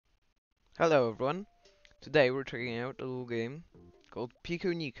Hello everyone. Today we're checking out a little game called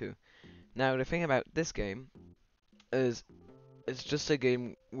Pikuniku. Now the thing about this game is it's just a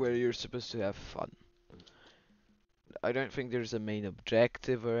game where you're supposed to have fun. I don't think there's a main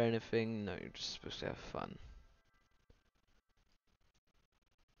objective or anything. No, you're just supposed to have fun.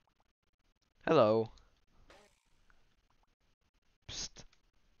 Hello. Psst.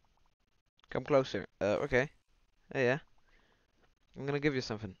 Come closer. Okay. Yeah. I'm gonna give you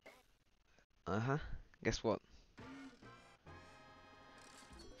something. Uh-huh. Guess what?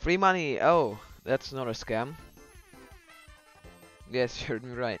 Free money! Oh, that's not a scam. Yes, you heard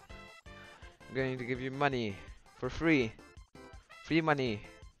me right. I'm going to give you money for free. Free money.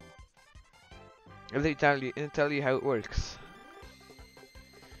 Let me tell you how it works.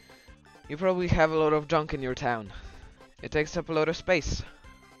 You probably have a lot of junk in your town. It takes up a lot of space.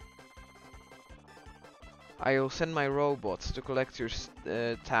 I'll send my robots to collect your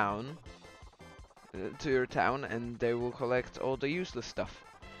to your town, and they will collect all the useless stuff.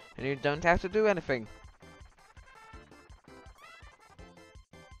 And you don't have to do anything.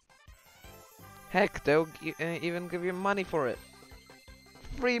 Heck, they'll even give you money for it.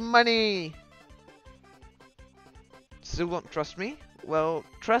 Free money! Still don't trust me? Well,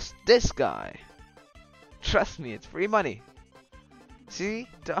 trust this guy. Trust me, it's free money. See?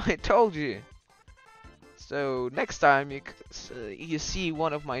 I told you. So next time you see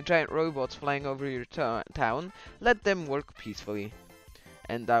one of my giant robots flying over your town, let them work peacefully,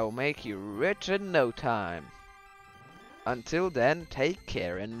 and I'll make you rich in no time. Until then, take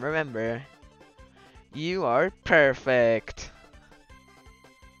care and remember, you are perfect.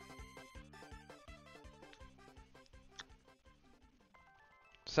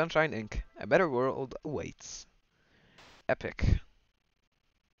 Sunshine Inc. A better world awaits. Epic.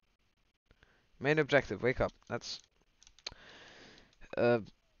 Main objective, wake up. That's uh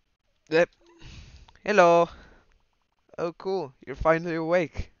yep. Hello. Oh cool, you're finally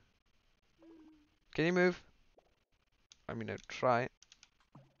awake. Can you move? I mean, I'll try.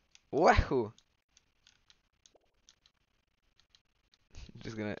 Wahoo!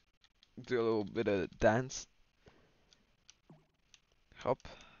 Just gonna do a little bit of dance. Hop.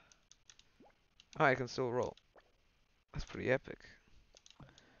 Oh, I can still roll. That's pretty epic.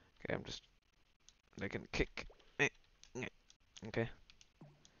 Okay, I can kick. Okay.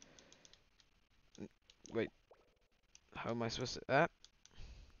 Wait. How am I supposed to?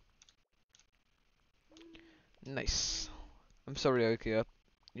 Nice. I'm sorry, Okia.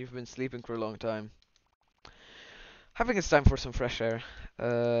 You've been sleeping for a long time. I think it's time for some fresh air.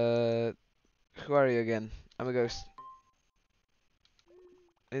 Who are you again? I'm a ghost.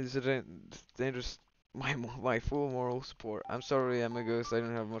 Is it dangerous? My full moral support. I'm sorry, I'm a ghost. I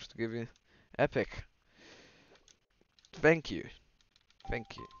don't have much to give you. Epic. Thank you.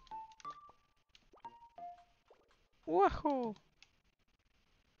 Thank you. Wahoo!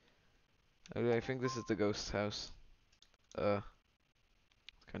 Okay, I think this is the ghost house. Uh,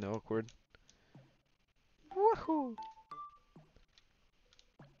 kind of awkward. Wahoo!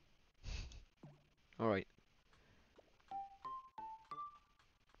 Alright.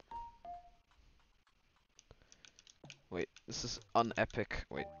 Wait, this is unepic.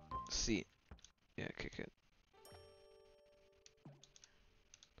 Wait, C. Yeah, kick it.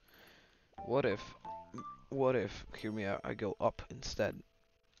 What if, hear me out, I go up instead?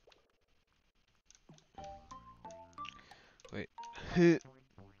 Wait.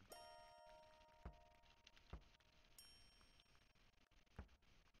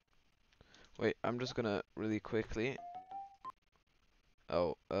 Wait, I'm just gonna really quickly.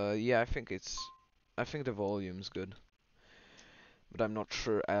 Oh, yeah, I think the volume's good. But I'm not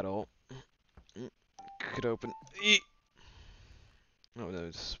sure at all. Kick it open. Oh no,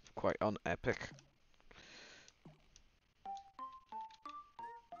 it's quite unepic.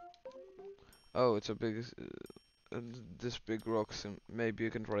 Oh, it's a big, this big rock, so maybe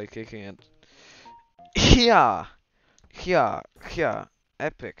you can try kicking it. Yeah! Yeah! Yeah!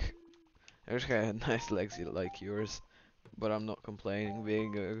 Epic. I wish I had nice legs like yours. But I'm not complaining,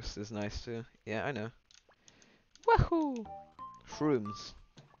 being a ghost is nice too. Yeah, I know. Wahoo! Shrooms.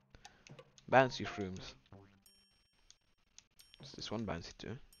 Bouncy shrooms. Is this one bouncy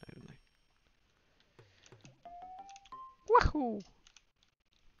too? I don't know. Wahoo!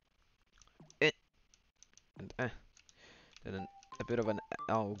 Eh. And then a bit of an...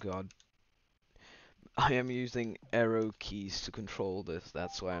 Oh god. I am using arrow keys to control this,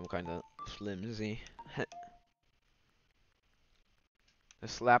 that's why I'm kinda flimsy. The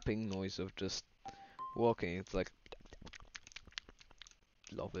slapping noise of just walking, it's like...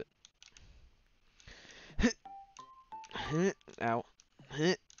 Love it. Ow.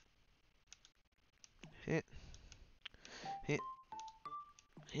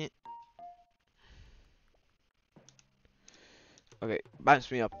 Okay, bounce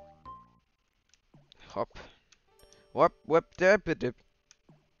me up. Hop. Whoop, whoop, dip, dip.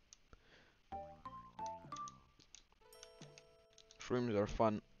 Shrooms are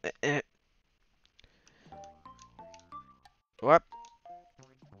fun. Whoop.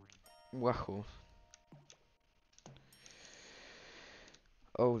 Wahoo.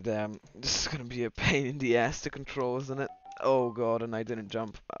 Oh damn, this is gonna be a pain in the ass to control, isn't it? Oh god, and I didn't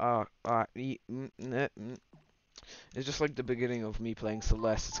jump. It's just like the beginning of me playing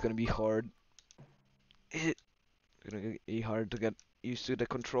Celeste. It's gonna be hard. It's gonna be hard to get used to the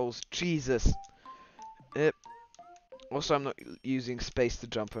controls. Jesus. Also, I'm not using space to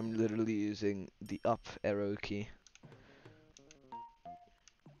jump. I'm literally using the up arrow key.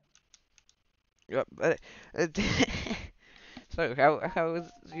 Yep. So how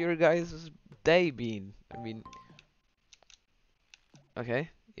has your guys' day been? I mean, okay.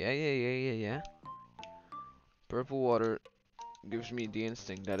 Yeah. Purple water gives me the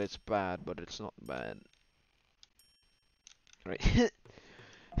instinct that it's bad, but it's not bad. Right.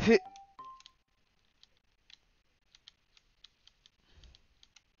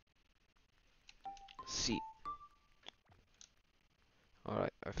 See.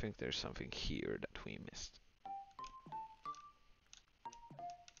 Alright, I think there's something here that we missed.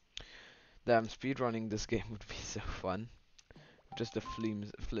 Damn, speedrunning this game would be so fun. Just the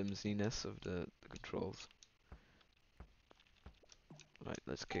flimsiness of the controls. Right,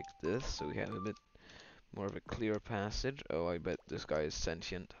 let's kick this so we have a bit more of a clear passage. Oh, I bet this guy is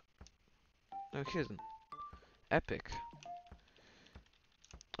sentient. No, he isn't. Epic.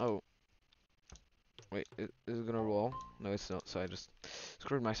 Oh. Wait, is it gonna roll? No, it's not, so I just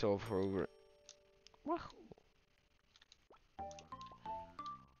screwed myself over. Wahoo.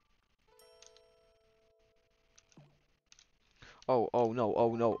 Oh no.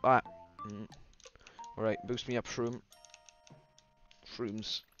 Alright, boost me up, Shroom.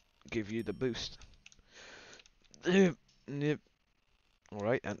 Shrooms give you the boost. Nip.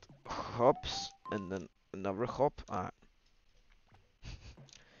 Alright, and hops, and then another hop.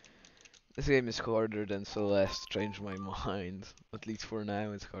 This game is harder than Celeste, changed my mind. At least for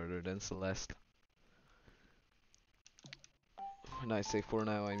now, it's harder than Celeste. When I say for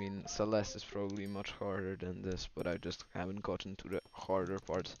now, I mean Celeste is probably much harder than this, but I just haven't gotten to the harder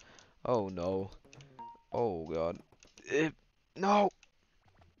parts. Oh no. Oh god. No!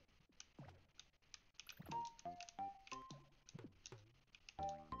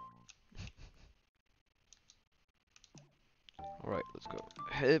 Alright, let's go.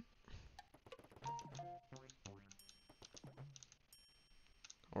 Hip.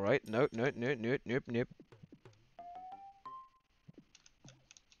 Alright, nope.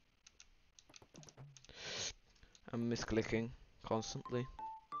 I'm misclicking constantly.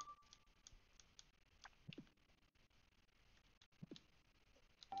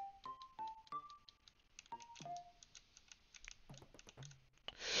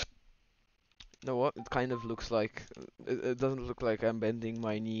 You know what? It kind of looks like... It doesn't look like I'm bending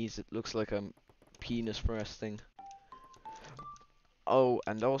my knees. It looks like I'm penis pressing. Oh,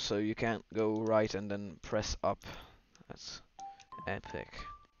 and also you can't go right and then press up. That's epic.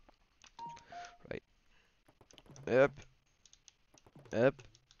 Right. Up. Up.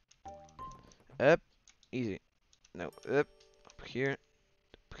 Up. Easy. No. Up. Up here.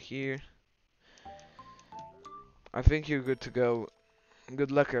 Up here. I think you're good to go.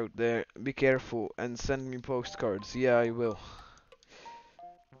 Good luck out there. Be careful and send me postcards. Yeah, I will.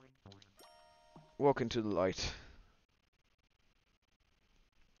 Walk into the light.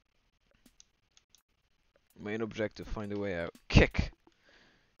 Main objective, find a way out. Kick.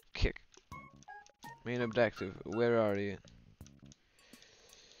 Kick. Main objective, where are you?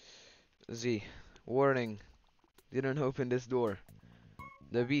 Z. Warning. Didn't open this door.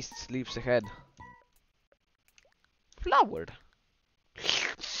 The beast sleeps ahead. Flowered.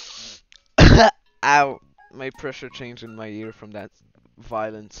 Ow. My pressure changed in my ear from that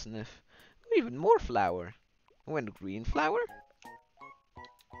violent sniff. Even more flower. Went green flower?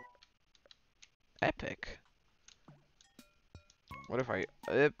 Epic. What if I...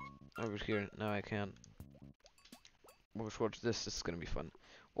 over here. No, I can't. Watch this. This is gonna be fun.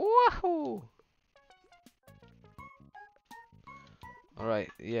 Wahoo! Alright.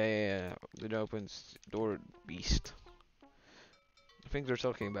 Yeah. It opens. Door beast. I think they're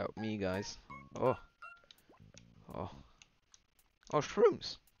talking about me, guys. Oh,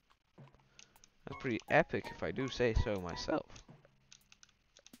 shrooms. That's pretty epic if I do say so myself.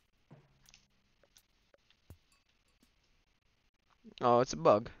 Oh, it's a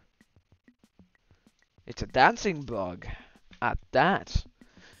bug. It's a dancing bug. At that.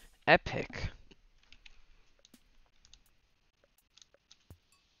 Epic.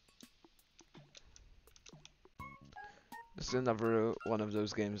 This is another one of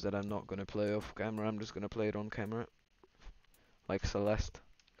those games that I'm not gonna play off camera. I'm just gonna play it on camera, like Celeste.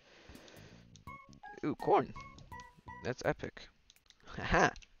 Ooh, corn. That's epic. Haha!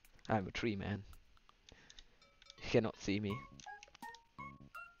 I'm a tree man. You cannot see me.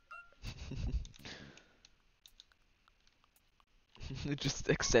 It just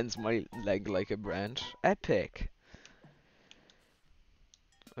extends my leg like a branch. Epic!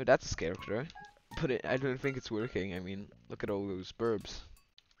 Oh, that's a scarecrow. But I don't think it's working. I mean, look at all those burbs.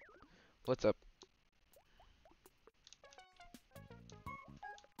 What's up?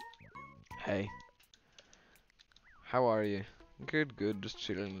 Hey. How are you? Good, good. Just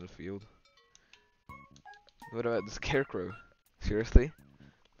chilling in the field. What about the scarecrow? Seriously?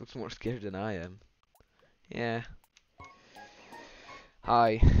 Looks more scared than I am. Yeah.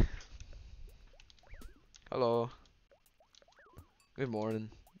 Hi. Hello. Good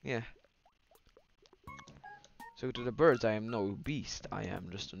morning. Yeah. So to the birds, I am no beast. I am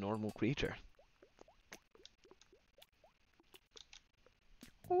just a normal creature.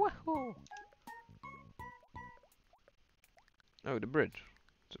 Wahoo! Oh, the bridge.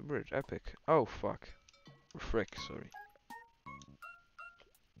 It's a bridge. Epic. Oh, fuck. Frick, sorry.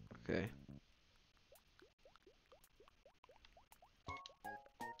 Okay.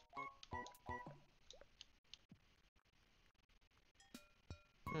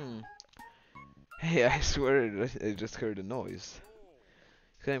 Hey, I swear I just heard a noise.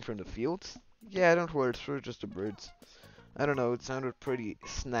 Came from the fields? Yeah, don't worry, it's really just the birds. I don't know, it sounded pretty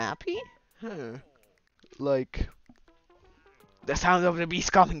snappy? Huh. Like... The sound of the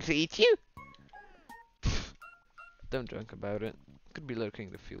beast coming to eat you? Pfft, don't joke about it. Could be lurking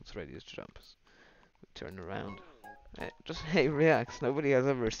in the fields ready to jump us. Turn around. Hey, relax. Nobody has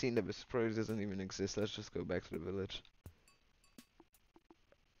ever seen the beast. Probably doesn't even exist. Let's just go back to the village.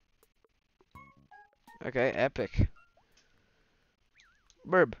 Okay, epic.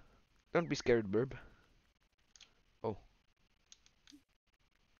 Burb. Don't be scared, Burb. Oh.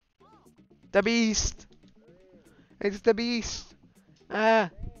 The beast! It's the beast! Ah!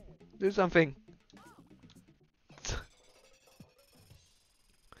 Do something.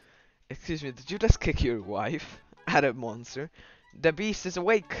 Excuse me, did you just kick your wife at a monster? The beast is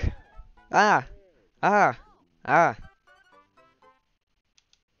awake! Ah! Ah! Ah!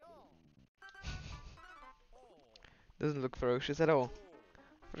 Doesn't look ferocious at all.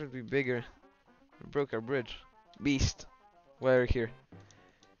 Thought it'd be bigger. We broke our bridge. Beast. Where here?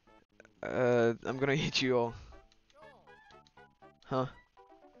 I'm gonna eat you all. Huh?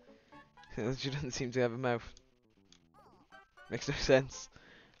 She doesn't seem to have a mouth. Makes no sense.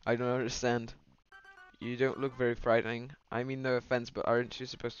 I don't understand. You don't look very frightening. I mean, no offense, but aren't you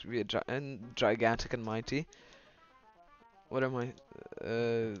supposed to be a gigantic and mighty? What am I?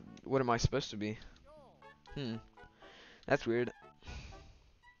 What am I supposed to be? That's weird.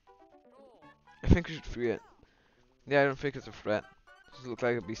 I think we should free it. Yeah, I don't think it's a threat. Doesn't look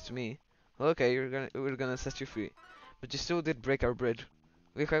like a beast to me. Well, okay, we're gonna set you free, but you still did break our bridge.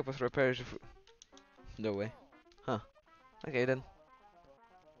 Will you help us repair your No way. Huh. Okay then.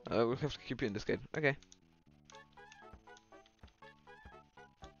 We'll have to keep you in this game. Okay.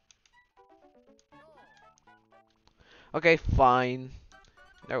 Okay, fine.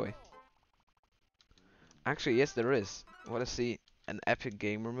 No way. Actually, yes, there is. Want to see an epic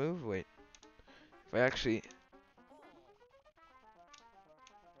gamer move? Wait. If I actually...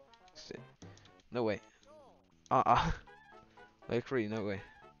 See. No way. Like, really, no way.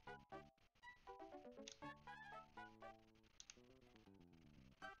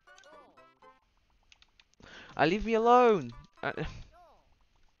 Leave me alone!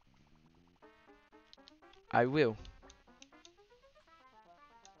 I will.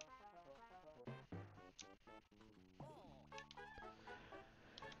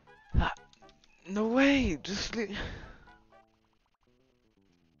 No way! Just leave...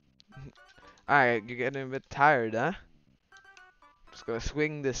 Alright, you're getting a bit tired, huh? Just gonna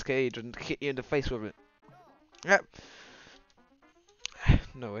swing this cage and hit you in the face with it. Yep.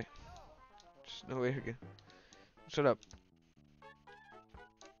 No way. Just no way again. Shut up.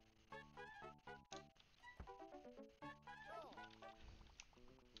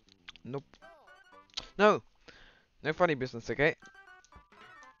 Nope. No! No funny business, okay?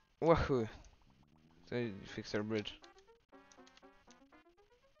 Wahoo. So you fixed our bridge.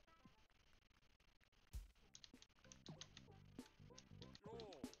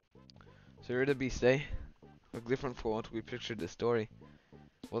 So you're the beast, eh? Look different from what we pictured the story.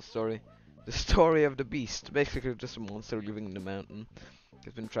 What story? The story of the beast. Basically just a monster living in the mountain.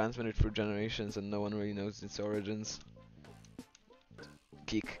 It's been transmitted for generations and no one really knows its origins.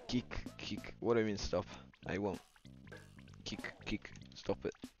 Kick, kick, kick. What do I mean stop? I won't. Kick. Stop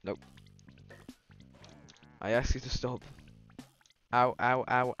it. Nope. I asked you to stop. Ow, ow,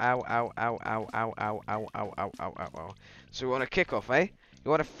 ow, ow, ow, ow, ow, ow, ow, ow, ow, ow, ow, ow, ow. So you want a kickoff, eh?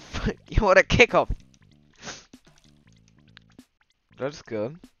 You want a you want a kickoff? That's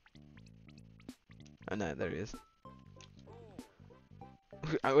good. Oh no, there he is.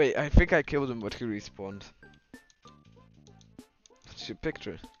 Wait, I think I killed him, but he respawned. What's your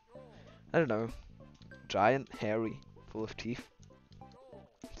picture? I don't know. Giant, hairy, full of teeth.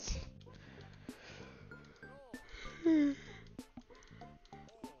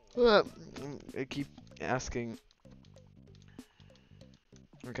 Well, I keep asking.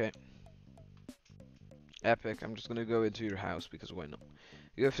 Okay. Epic, I'm just gonna go into your house because why not?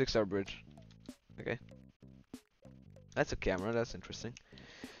 You have fixed our bridge. Okay. That's a camera, that's interesting.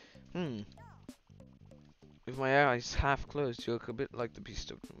 With my eyes half closed, you look a bit like the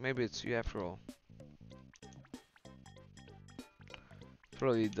beast of... Maybe it's you after all.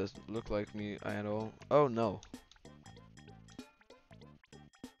 Probably doesn't look like me at all. Oh no.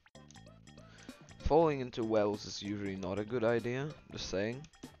 Falling into wells is usually not a good idea, just saying.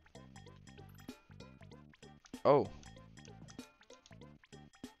 Oh.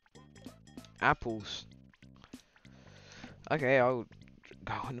 Apples. Okay, I'll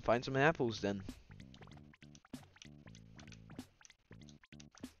go and find some apples then.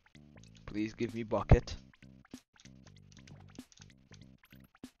 Please give me bucket.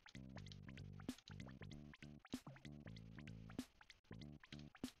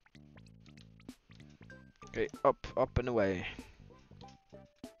 Okay, up and away.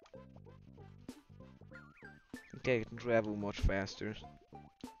 Okay, I can travel much faster.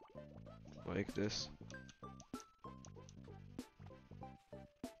 Like this.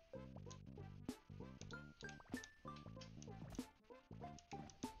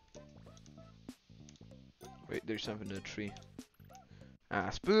 Wait, there's something in the tree. Ah,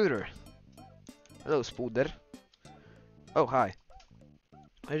 Spooder! Hello, Spooder. Oh, hi.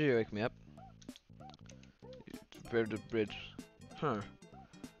 How did you wake me up? You repaired the bridge. Huh.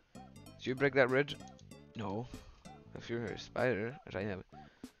 Did you break that bridge? No. If you're a spider, as I have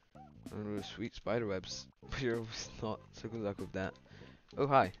sweet spider webs, but you're not, so good luck with that. Oh,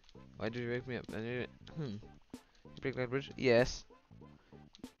 hi. Why did you wake me up? You break that bridge? Yes.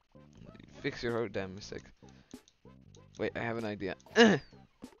 Fix your damn mistake. Wait, I have an idea.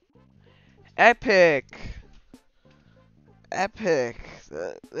 Epic! Epic!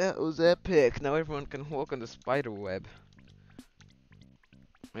 That was epic. Now everyone can walk on the spider web.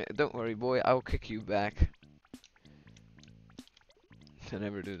 Don't worry, boy. I'll kick you back. To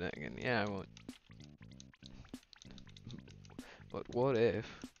never do that again. Yeah, I won't. But what if?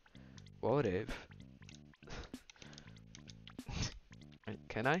 What if?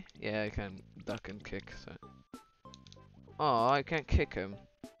 Can I? Yeah, I can duck and kick. So. Oh, I can't kick him.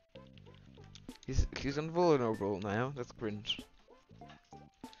 He's invulnerable now. That's cringe.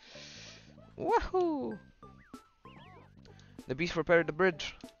 Woohoo! The beast repaired the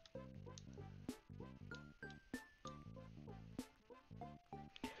bridge.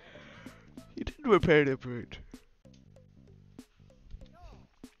 He did repair the bridge.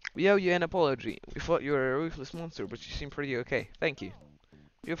 We owe you an apology. We thought you were a ruthless monster, but you seem pretty okay. Thank you.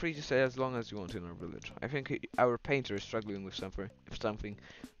 Feel free to stay as long as you want in our village. I think our painter is struggling with something.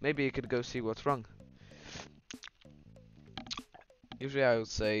 Maybe you could go see what's wrong. Usually I would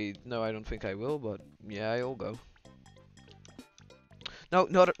say, no, I don't think I will, but yeah, I'll go. No,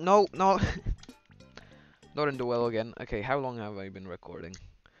 no. Not in the well again. Okay, how long have I been recording?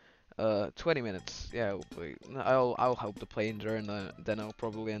 20 minutes. Yeah, wait. I'll help the painter, and then I'll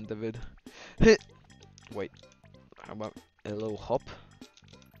probably end the vid. Wait, how about a little hop?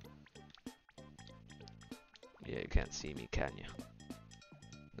 Yeah, you can't see me, can you?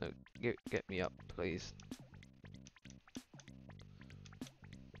 No, get me up, please.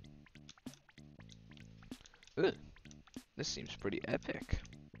 Ugh, this seems pretty epic.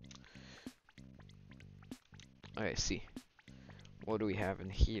 Okay, see. What do we have in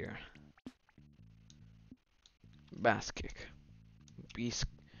here? Basket.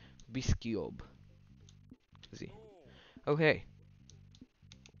 Biskiob. Is he? Oh, hey.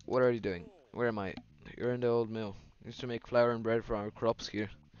 What are you doing? Where am I? You're in the old mill. Used to make flour and bread for our crops here.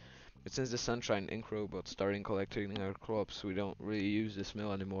 But since the Sunshine Ink robot started collecting our crops, we don't really use this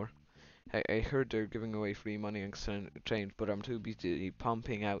mill anymore. I heard they're giving away free money and change, but I'm too busy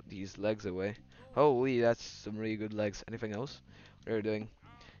pumping out these legs away. Holy, that's some really good legs. Anything else? What are you doing?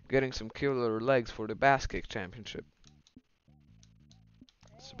 Getting some killer legs for the basket championship.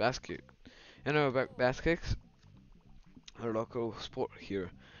 It's a basket. You know about baskets? A local sport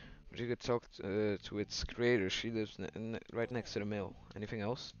here. But you could talk to its creator. She lives right next to the mill. Anything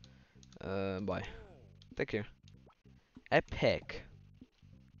else? Bye. Take care. Epic.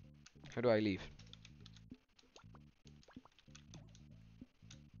 How do I leave?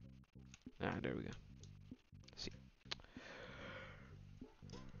 Ah, there we go. See.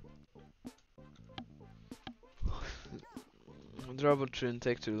 Trouble train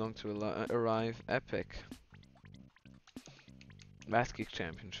take too long to arrive. Epic. Last kick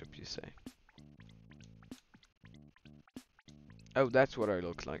championship, you say? Oh, that's what I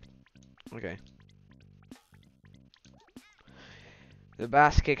look like. Okay. The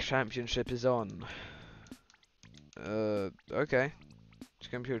Bass Kick Championship is on. Okay. Did you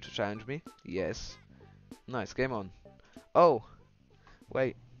come here to challenge me? Yes. Nice, game on. Oh!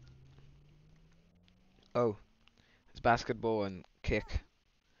 Wait. Oh. It's basketball and kick.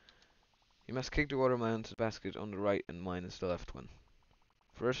 You must kick the watermelon's basket on the right and mine is the left one.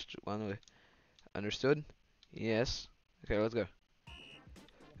 First one way. Understood? Yes. Okay, let's go.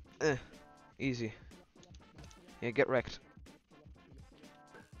 Easy. Yeah, get wrecked.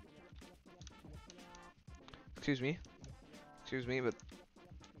 Excuse me. Excuse me, but...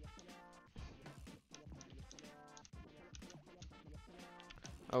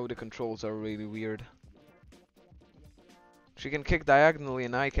 Oh, the controls are really weird. She can kick diagonally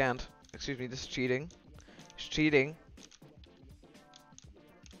and I can't. Excuse me, this is cheating. It's cheating.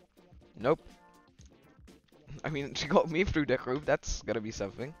 Nope. I mean, she got me through that group. That's gotta be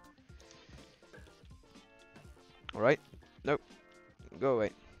something. Alright. Nope. Go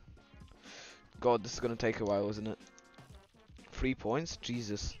away. God, this is gonna take a while, isn't it? 3 points?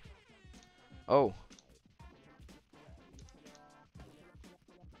 Jesus. Oh.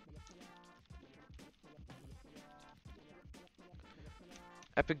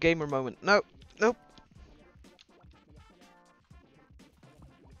 Epic gamer moment. No. Nope.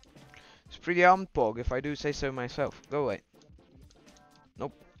 It's pretty on pog if I do say so myself. Go away.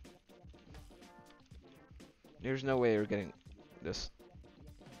 Nope. There's no way you're getting this.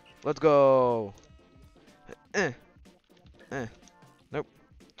 Let's go. Nope.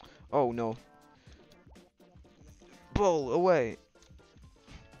 Oh no. Ball away.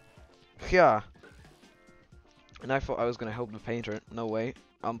 Yeah. And I thought I was gonna help the painter. No way.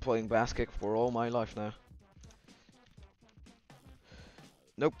 I'm playing bass kick for all my life now.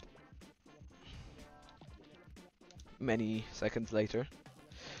 Nope. Many seconds later.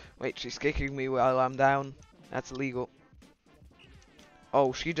 Wait, she's kicking me while I'm down. That's illegal.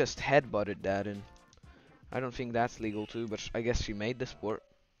 Oh, she just headbutted that in. I don't think that's legal too, but I guess she made the sport.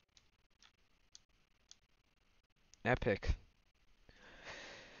 Epic.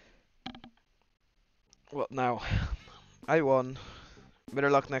 What now? I won. Better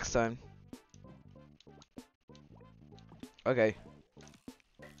luck next time. Okay.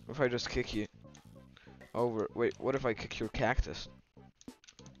 What if I just kick you over? Wait, what if I kick your cactus?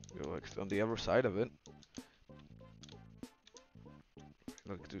 You're like on the other side of it.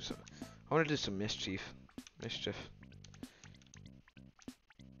 Look, do some. I want to do some mischief.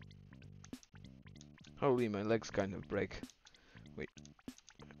 Holy, my legs kind of break. Wait.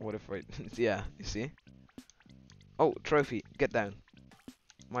 What if I... yeah, you see? Oh, trophy. Get down.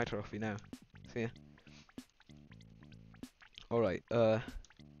 My trophy now. See ya. Alright,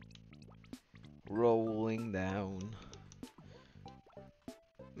 rolling down.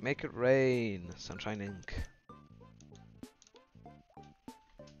 Make it rain. Sunshine Ink.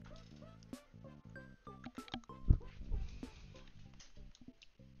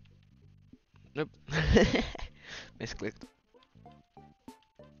 Nope. Misclicked.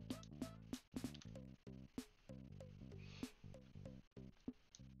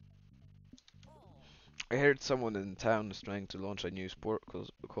 I heard someone in town is trying to launch a new sport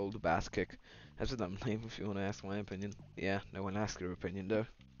called Bass Kick. That's a dumb name if you want to ask my opinion. Yeah, no one asks your opinion though.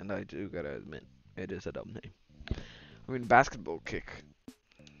 And I do gotta admit, it is a dumb name. I mean, basketball kick.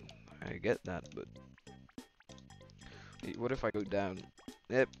 I get that, but... Wait, what if I go down?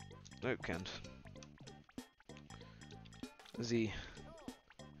 Yep. No, can't. Z.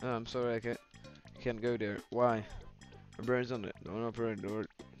 Oh, I'm sorry, I can't go there. Why? My brain's on it. Don't open the door.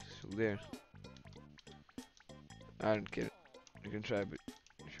 It's there. I don't get it. You can try, but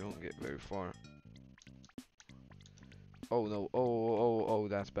you won't get very far. Oh no. Oh,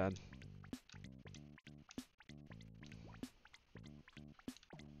 that's bad.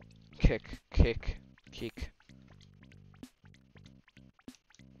 Kick.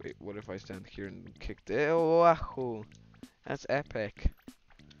 Wait, what if I stand here and kick the... Oh, wahoo. That's epic.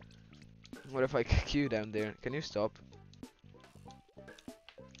 What if I kick you down there? Can you stop?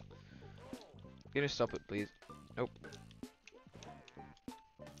 Can you stop it, please? Nope.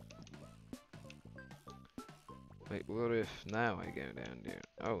 Wait, what if now I go down there?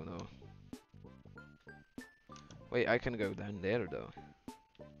 Oh no. Wait, I can go down there though.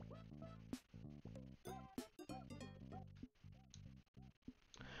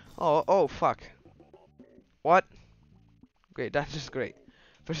 Oh fuck. What? Great, that's just great.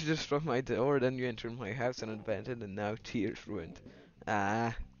 First you destroy my door, then you enter my house unadventured, and now tears ruined.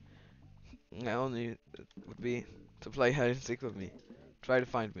 Ah, I only would be to play hide and seek with me. Try to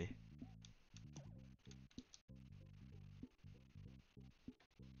find me.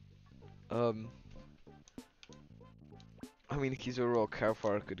 Um, I mean, he's a rock. How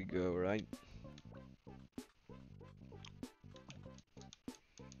far could he go, right?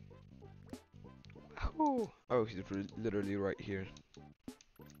 Oh, he's literally right here.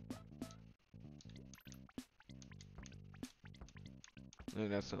 No,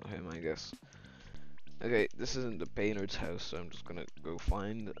 that's not him, I guess. Okay, this isn't the painter's house, so I'm just gonna go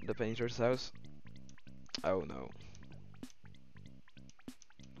find the painter's house. Oh no.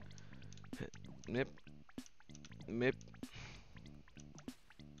 Nip. Mip.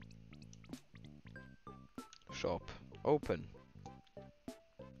 Shop. Open.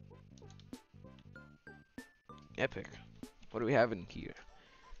 Epic. What do we have in here?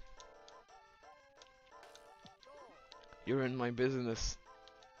 You're in my business.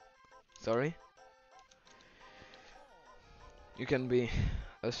 Sorry? You can be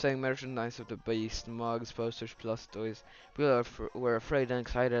selling merchandise of the beast, mugs, posters, plus toys. People were afraid and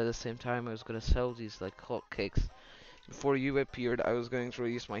excited at the same time. I was gonna sell these like hotcakes. Before you appeared, I was going to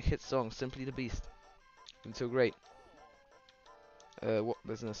release my hit song, Simply the Beast. It's so great. What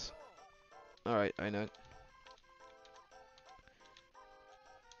business? Alright, I know.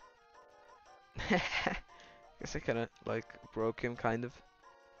 Guess I kinda, like, broke him, kind of.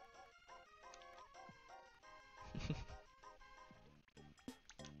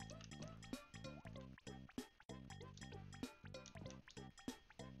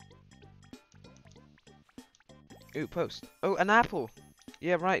 Ooh, post. Oh, an apple!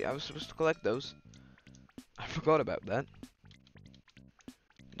 Yeah, right, I was supposed to collect those. I forgot about that.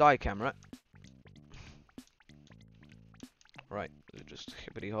 Die camera. Right, just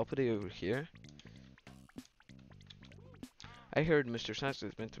hippity hoppity over here. I heard Mr. Snatch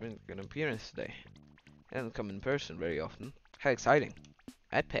is meant to make an appearance today. He doesn't come in person very often. How exciting.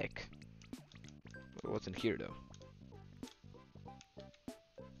 Epic. What's in here, though?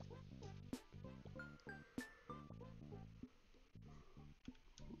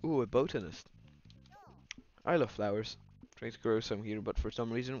 Ooh, a botanist. I love flowers. Trying to grow some here, but for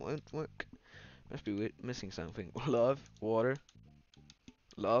some reason it won't work. Must be missing something. Love, water,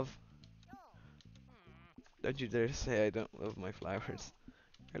 love. Don't you dare say I don't love my flowers.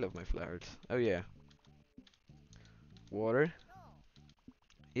 I love my flowers. Oh yeah. Water.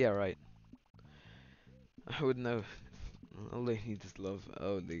 Yeah, right. I would know. All they need is love.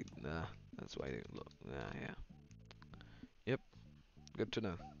 Oh, nah. That's why they love. Yeah. Yep. Good to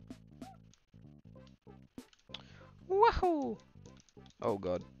know. Wahoo! Oh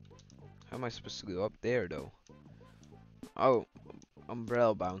god. How am I supposed to go up there though? Oh,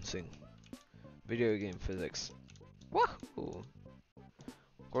 umbrella bouncing. Video game physics. Wahoo!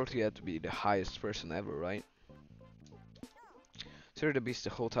 Of course you have to be the highest person ever, right? Sir the Beast the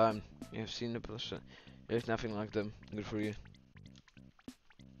whole time. You have seen the person. There's nothing like them. Good for you.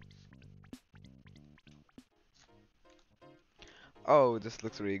 Oh, this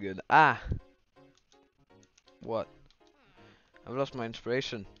looks really good. Ah! What? I've lost my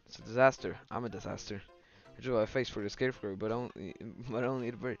inspiration. It's a disaster. I'm a disaster. I drew a face for the scarecrow, but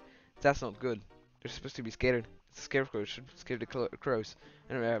only the bird. That's not good. They're supposed to be scared. The scarecrow should scare the crows.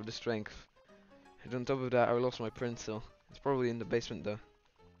 Anyway, I have the strength. And on top of that, I lost my pencil. It's probably in the basement though.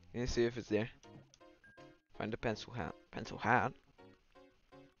 Can you see if it's there? Find the pencil hat. Pencil hat?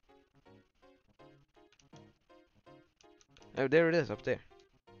 Oh, there it is, up there.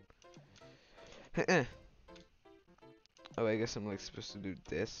 Oh, I guess I'm like supposed to do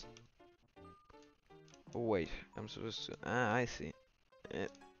this. Oh wait, I'm supposed to. Ah, I see. Eh.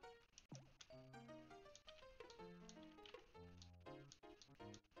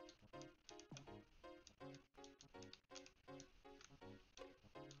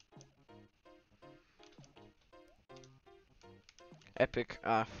 Epic.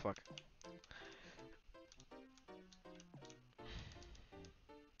 Ah, fuck.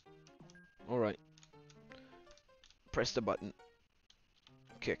 Alright. Press the button.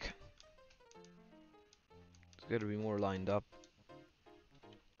 Kick. It's gotta be more lined up.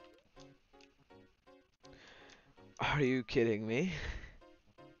 Are you kidding me?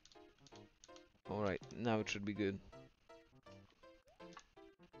 Alright, now it should be good.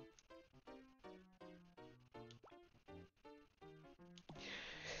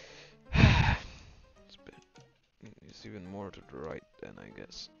 It's even more to the right then, I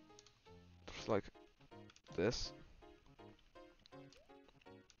guess. It's like this.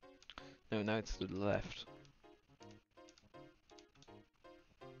 No, now it's to the left.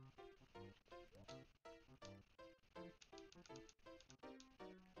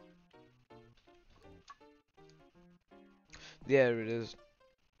 There it is.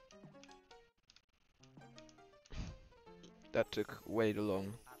 That took way too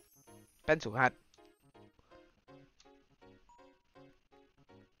long. Pencil hat.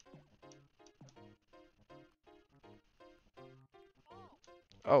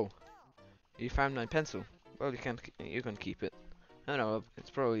 Oh, you found my pencil. Well, you can keep it. I don't know, it's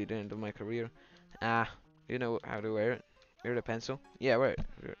probably the end of my career. Ah, you know how to wear it. Wear the pencil. Yeah, wear it.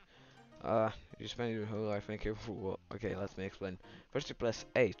 You spend your whole life making for what? Okay, let me explain. First you press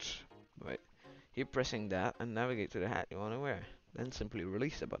H. Right. Keep pressing that and navigate to the hat you want to wear. Then simply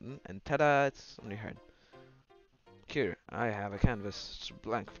release the button and ta-da, it's on your head. Here, I have a canvas. It's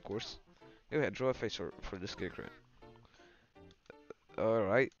blank, of course. Go ahead, draw a face for the scarecrow.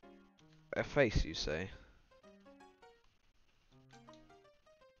 Alright. A face, you say?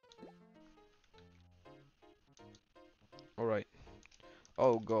 Alright.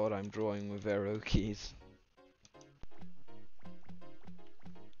 Oh god, I'm drawing with arrow keys.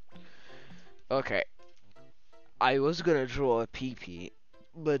 Okay. I was gonna draw a PP,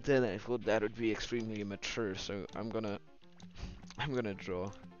 but then I thought that would be extremely immature, so I'm gonna draw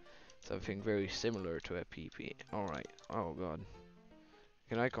something very similar to a PP. Alright. Oh god.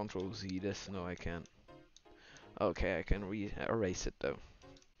 Can I control Z this? No, I can't. Okay, I can erase it though.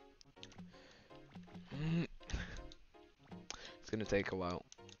 It's gonna take a while.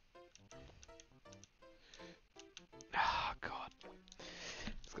 Ah, god.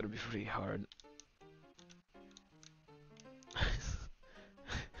 It's gonna be pretty hard.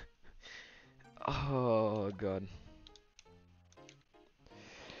 Oh god.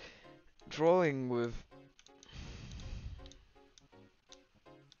 Drawing with...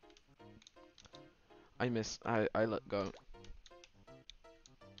 I let go.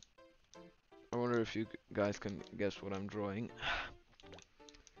 I wonder if you guys can guess what I'm drawing.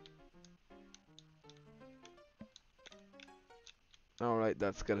 Alright,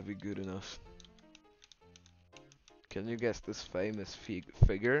 that's gotta be good enough. Can you guess this famous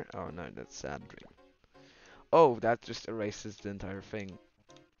figure? Oh no, that's Sad Dream. Oh, that just erases the entire thing.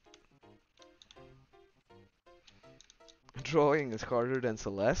 Drawing is harder than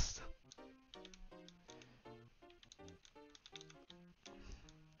Celeste?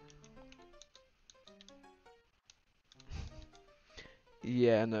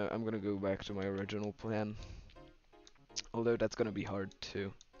 Yeah, no, I'm gonna go back to my original plan. Although that's gonna be hard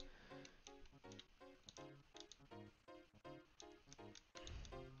too.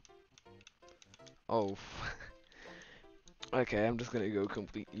 Oh. Okay, I'm just gonna go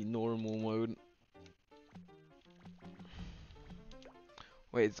completely normal mode.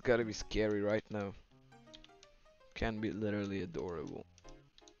 Wait, it's gotta be scary right now. Can be literally adorable.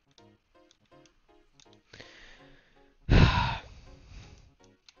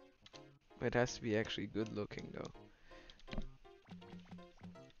 It has to be actually good looking though.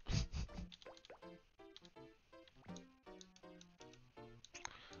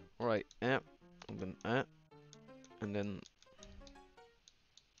 Alright, and then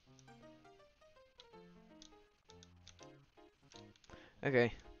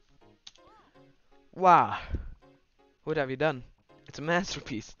okay. Wow, what have you done? It's a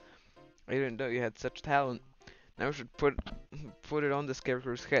masterpiece. I didn't know you had such talent. Now we should put it on the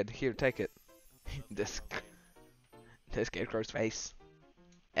scarecrow's head. Here, take it. this the scarecrow's face.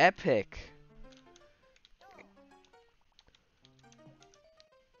 Epic.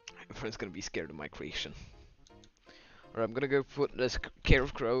 Everyone's gonna be scared of my creation. Alright, I'm gonna go put the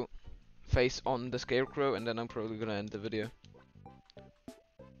scarecrow face on the scarecrow, and then I'm probably gonna end the video.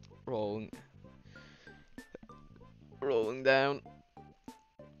 Rolling. Rolling down.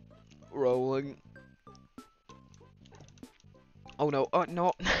 Rolling. Oh no, oh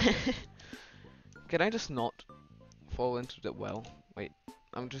no. Can I just not fall into the well? Wait,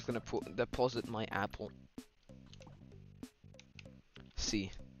 I'm just gonna deposit my apple.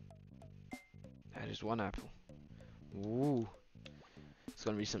 See. That is one apple. Ooh. It's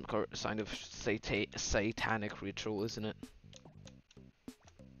gonna be some kind of satanic ritual, isn't it?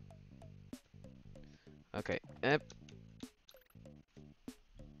 Okay. Yep.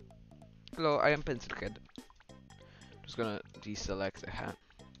 Hello, I am Pencilhead. Just gonna deselect a hat.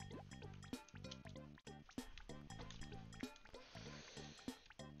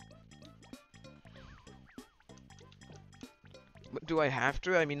 But do I have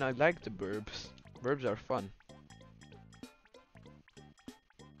to? I mean, I like the burbs. Burbs are fun.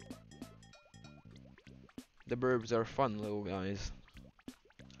 The burbs are fun little guys.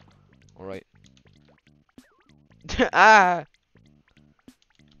 Alright. Ah!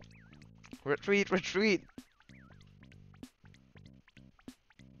 Retreat, retreat!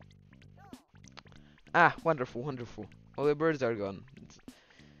 Ah, wonderful, wonderful. All the birds are gone.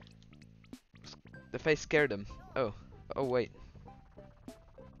 The face scared them. Oh. Oh, wait.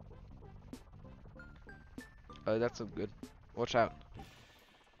 Oh, that's so good. Watch out.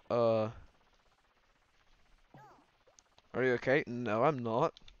 Are you okay? No, I'm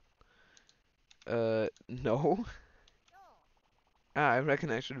not. No. Ah, I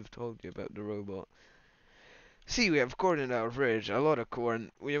reckon I should have told you about the robot. See, we have corn in our fridge, a lot of corn.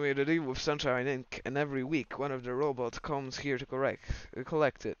 We made a deal with Sunshine Inc., and every week one of the robots comes here to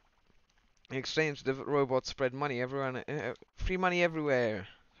collect it. In exchange, the robots spread money everyone, free money everywhere.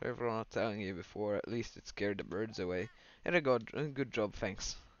 Sorry for not telling you before. At least it scared the birds away. And a good job,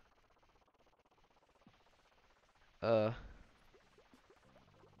 thanks.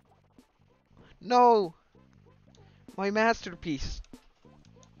 No, my masterpiece.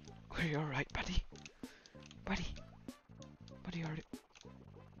 Are you alright, buddy? Buddy, buddy,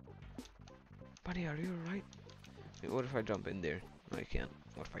 buddy, are you alright? Wait, what if I jump in there? No, I can't.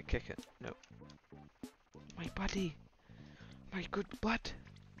 What if I kick it? No. My buddy, my good bud.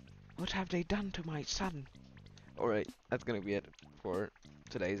 What have they done to my son? Alright, that's gonna be it for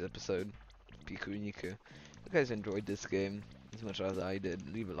today's episode. Pikuniku. If you guys enjoyed this game as much as I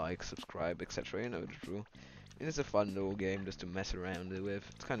did, leave a like, subscribe, etc. You know the drill. It is a fun little game just to mess around with.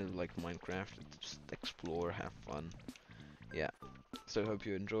 It's kind of like Minecraft. Just explore, have fun. Yeah. So hope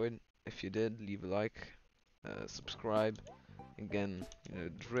you enjoyed. If you did, leave a like, subscribe. Again, you know the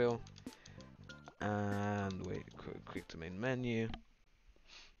drill. And wait, quick to main menu.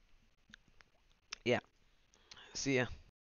 Yeah. See ya.